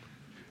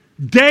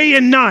 Day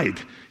and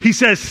night, he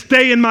says,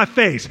 stay in my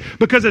face.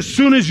 Because as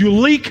soon as you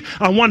leak,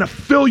 I want to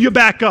fill you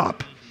back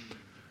up.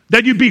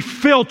 That you be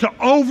filled to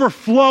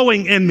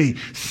overflowing in me,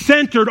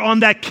 centered on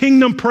that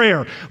kingdom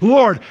prayer.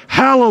 Lord,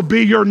 hallowed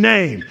be your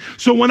name.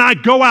 So when I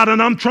go out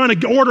and I'm trying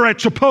to order at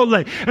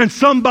Chipotle and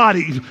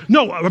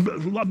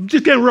I'm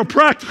just getting real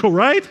practical,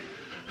 right?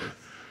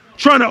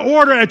 Trying to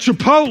order at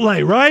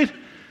Chipotle, right?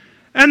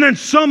 And then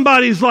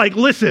somebody's like,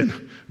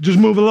 listen, just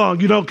move along.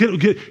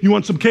 You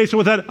want some queso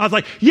with that? I was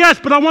like, yes,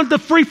 but I want the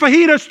free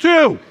fajitas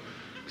too.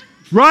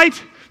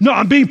 Right? No,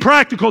 I'm being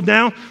practical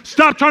now.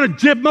 Stop trying to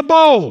dip my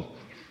bowl.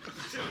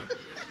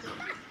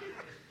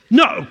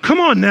 No, come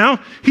on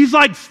now. He's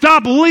like,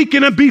 stop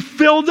leaking and be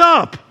filled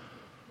up.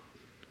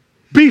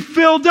 Be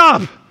filled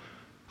up.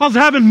 I was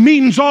having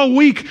meetings all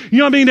week. You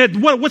know what I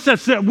mean? What's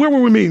that? Where were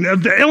we meeting?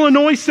 At the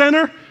Illinois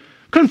Center?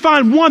 Couldn't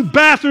find one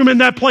bathroom in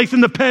that place in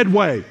the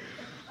Pedway.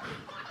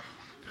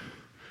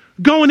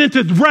 Going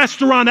into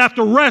restaurant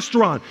after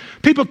restaurant.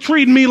 People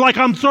treating me like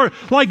I'm some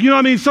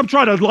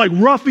try to like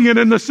ruffian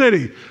in the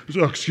city.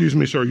 So, excuse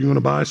me, sir, you want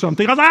to buy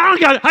something? I was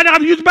like, I got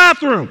to use the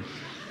bathroom.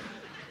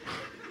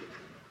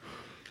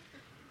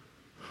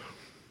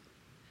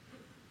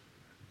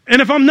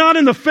 And if I'm not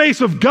in the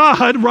face of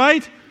God,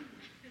 right?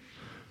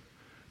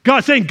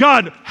 God's saying,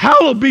 God,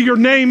 hallowed be your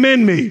name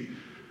in me.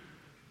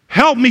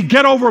 Help me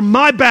get over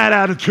my bad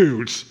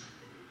attitudes.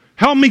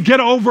 Help me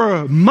get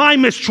over my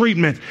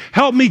mistreatment.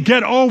 Help me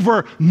get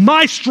over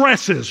my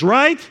stresses,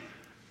 right?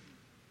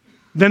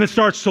 Then it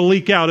starts to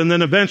leak out, and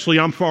then eventually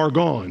I'm far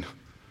gone.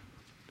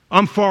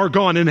 I'm far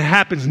gone, and it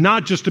happens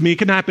not just to me. It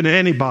can happen to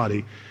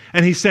anybody.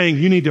 And he's saying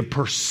you need to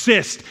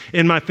persist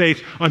in my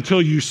faith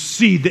until you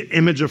see the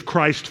image of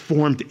Christ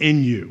formed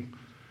in you.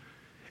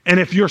 And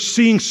if you're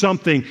seeing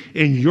something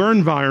in your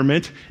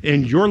environment,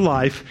 in your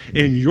life,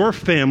 in your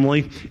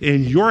family,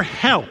 in your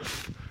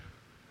health,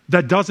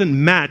 that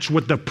doesn't match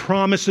with the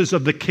promises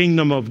of the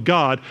kingdom of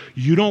God,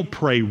 you don't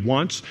pray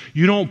once,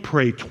 you don't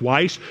pray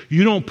twice,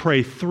 you don't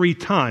pray 3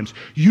 times.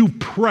 You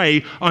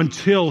pray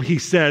until he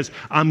says,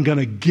 I'm going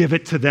to give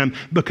it to them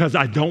because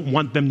I don't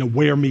want them to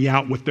wear me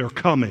out with their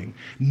coming.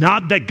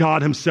 Not that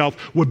God himself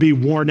would be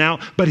worn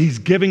out, but he's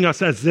giving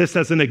us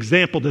as an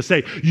example to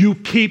say, you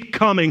keep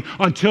coming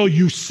until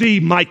you see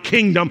my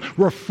kingdom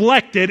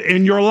reflected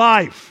in your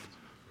life.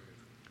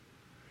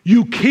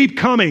 You keep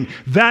coming.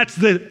 That's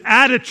the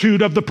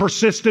attitude of the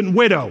persistent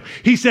widow.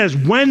 He says,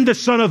 when the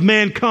Son of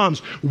Man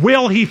comes,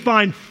 will he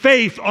find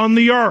faith on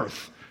the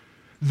earth?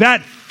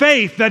 That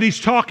faith that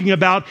he's talking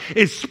about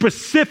is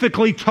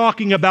specifically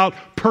talking about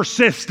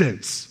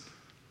persistence.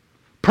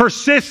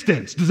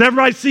 Persistence. Does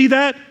everybody see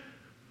that?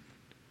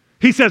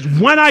 He says,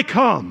 when I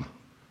come,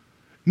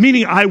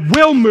 meaning I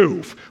will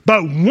move,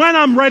 but when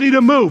I'm ready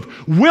to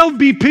move, will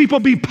people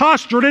be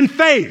postured in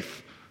faith?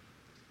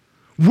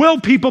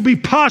 Will people be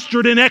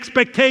postured in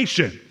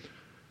expectation?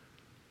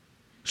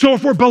 So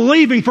if we're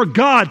believing for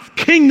God's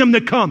kingdom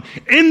to come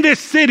in this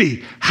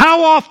city,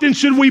 how often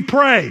should we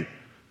pray?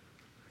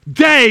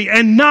 Day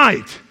and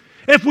night.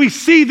 If we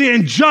see the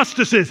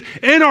injustices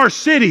in our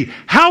city,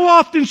 how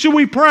often should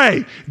we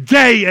pray?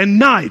 Day and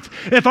night.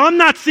 If I'm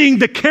not seeing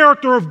the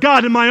character of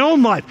God in my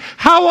own life,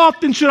 how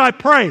often should I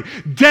pray?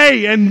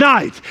 Day and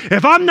night.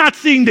 If I'm not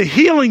seeing the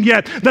healing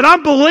yet that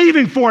I'm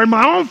believing for in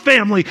my own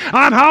family,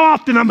 how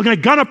often am I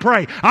going to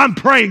pray? I'm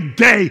praying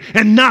day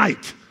and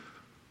night.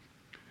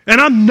 And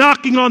I'm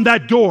knocking on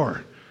that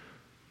door.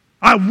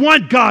 I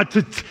want God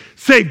to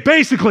say,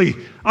 basically,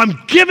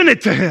 I'm giving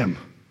it to him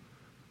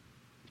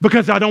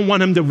because I don't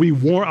want him to be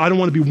I don't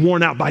want to be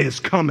worn out by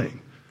his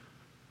coming.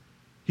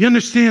 You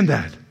understand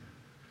that?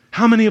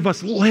 How many of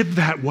us live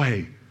that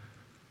way?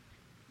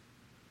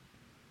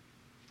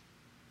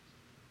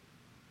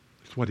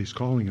 It's what he's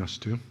calling us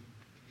to,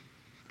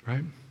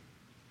 right?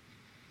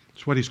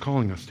 It's what he's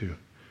calling us to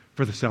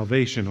for the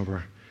salvation of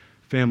our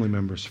family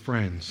members,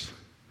 friends,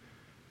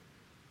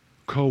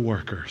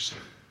 co-workers,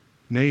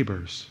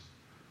 neighbors,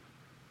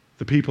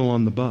 the people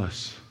on the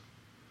bus,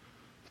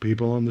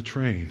 people on the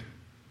train,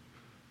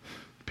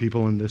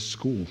 people in this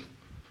school.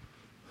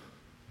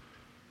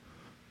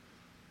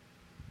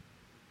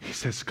 He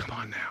says, come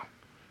on now,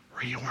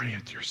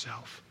 reorient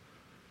yourself.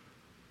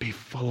 Be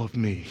full of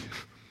me.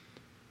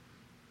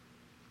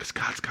 Because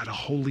God's got a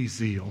holy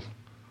zeal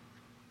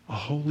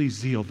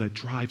that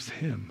drives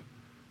him.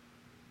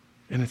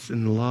 And it's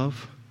in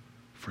love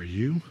for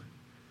you.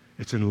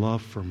 It's in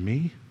love for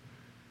me.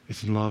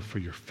 It's in love for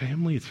your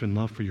family. It's in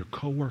love for your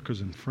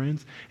coworkers and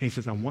friends. And he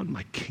says, I want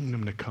my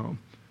kingdom to come.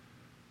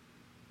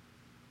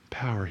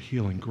 Power,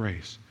 healing,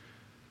 grace.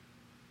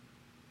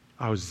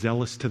 I was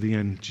zealous to the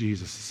end,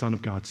 Jesus, the Son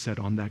of God, said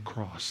on that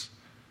cross.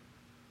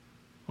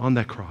 On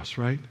that cross,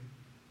 right?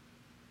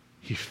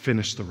 He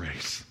finished the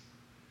race.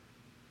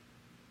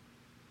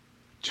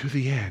 To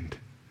the end,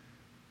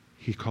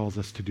 he calls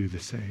us to do the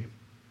same.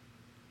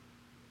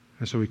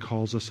 And so he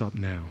calls us up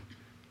now.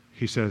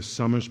 He says,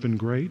 summer's been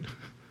great.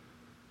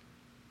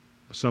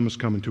 Summer's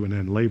coming to an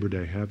end. Labor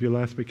Day. Have your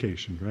last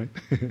vacation, right?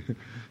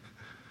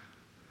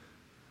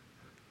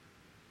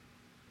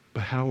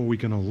 But how are we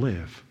going to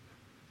live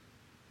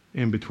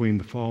in between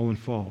the fall and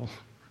fall?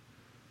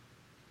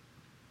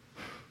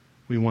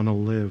 We want to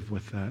live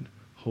with that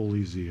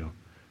holy zeal,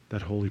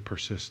 that holy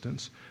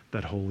persistence,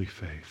 that holy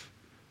faith,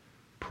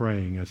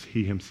 praying as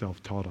he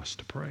himself taught us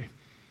to pray.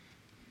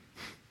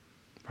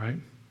 Right?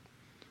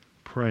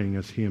 Praying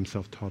as he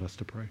himself taught us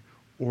to pray,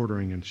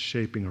 ordering and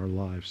shaping our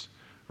lives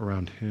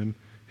around him,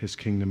 his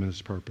kingdom, and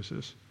his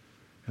purposes.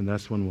 And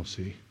that's when we'll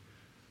see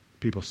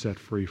people set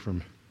free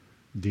from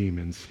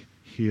demons,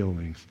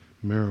 healings,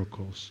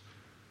 miracles,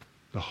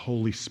 the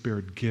Holy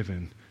Spirit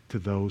given to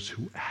those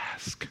who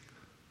ask.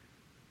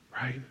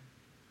 Right?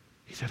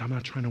 He said, I'm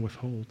not trying to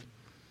withhold.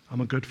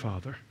 I'm a good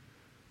father,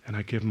 and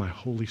I give my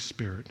Holy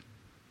Spirit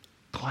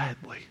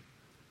gladly,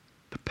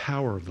 the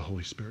power of the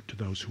Holy Spirit to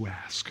those who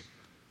ask.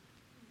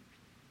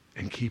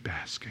 And keep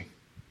asking,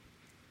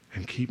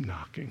 and keep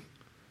knocking,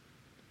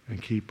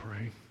 and keep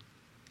praying,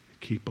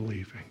 keep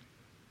believing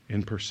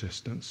in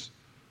persistence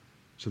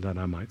so that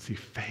I might see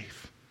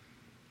faith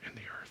in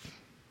the earth.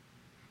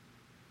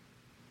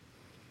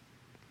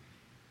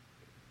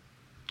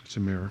 It's a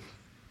mirror.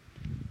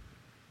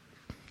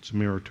 It's a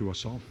mirror to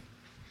us all.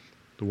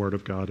 The Word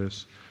of God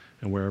is,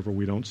 and wherever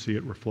we don't see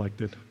it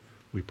reflected,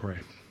 we pray.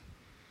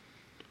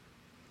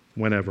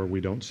 Whenever we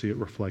don't see it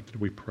reflected,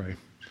 we pray.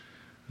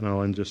 And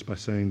I'll end just by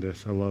saying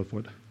this. I love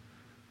what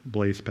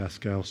Blaise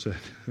Pascal said.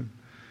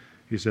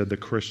 He said, the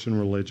Christian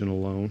religion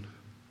alone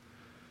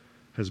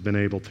has been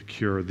able to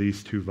cure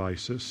these two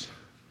vices.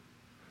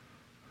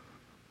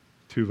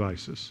 Two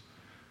vices.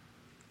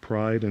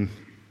 Pride and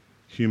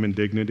human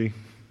dignity,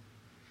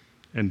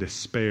 and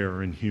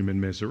despair and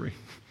human misery.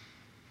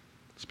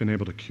 It's been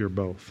able to cure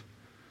both.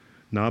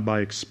 Not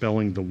by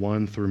expelling the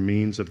one through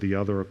means of the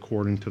other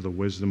according to the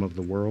wisdom of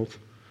the world,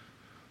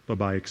 but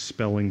by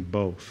expelling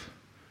both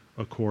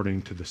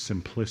according to the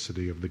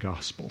simplicity of the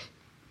gospel.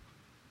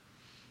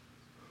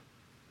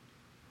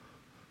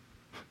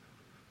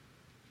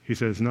 He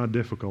said, it's not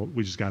difficult,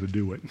 we just got to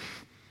do it.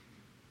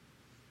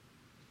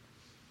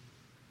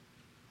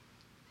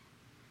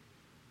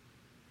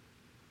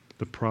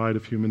 The pride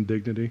of human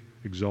dignity,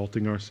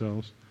 exalting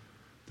ourselves,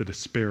 the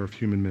despair of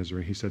human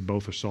misery. He said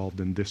both are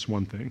solved in this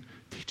one thing.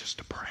 Teach us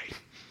to pray.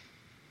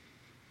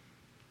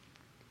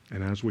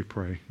 And as we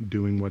pray,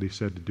 doing what he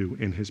said to do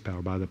in his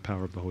power, by the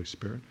power of the Holy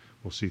Spirit,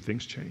 we'll see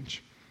things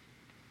change.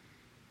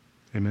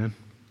 Amen?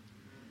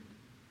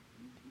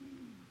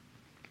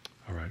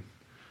 All right.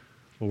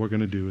 What we're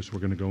going to do is we're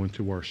going to go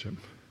into worship.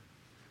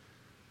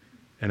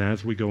 And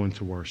as we go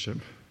into worship,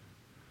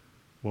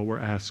 what we're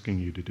asking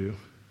you to do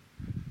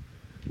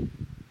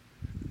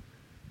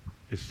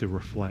is to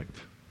reflect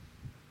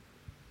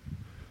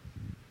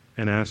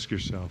and ask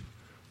yourself,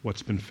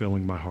 what's been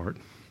filling my heart?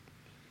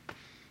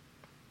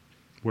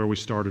 Where we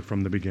started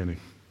from the beginning.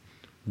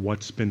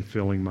 What's been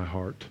filling my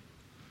heart?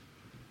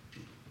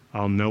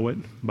 I'll know it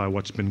by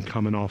what's been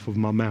coming off of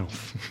my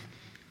mouth.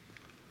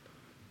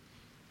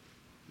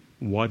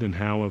 What and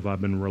how have I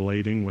been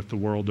relating with the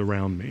world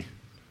around me?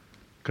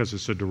 Because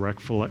it's a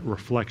direct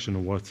reflection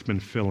of what's been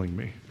filling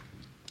me.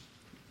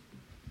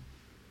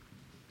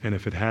 And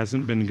if it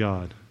hasn't been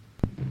God,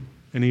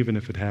 and even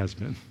if it has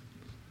been,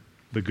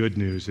 the good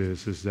news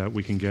is that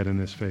we can get in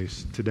his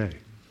face today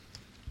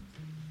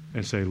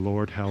and say,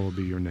 Lord, hallowed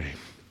be your name.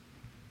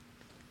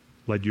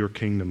 Let your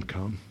kingdom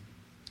come.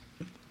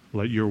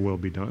 Let your will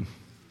be done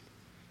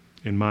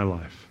in my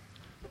life,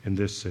 in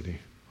this city,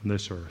 on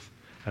this earth,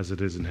 as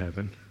it is in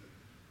heaven.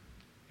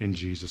 In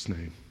Jesus'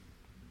 name.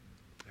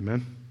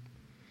 Amen?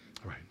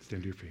 All right,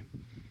 stand to your feet.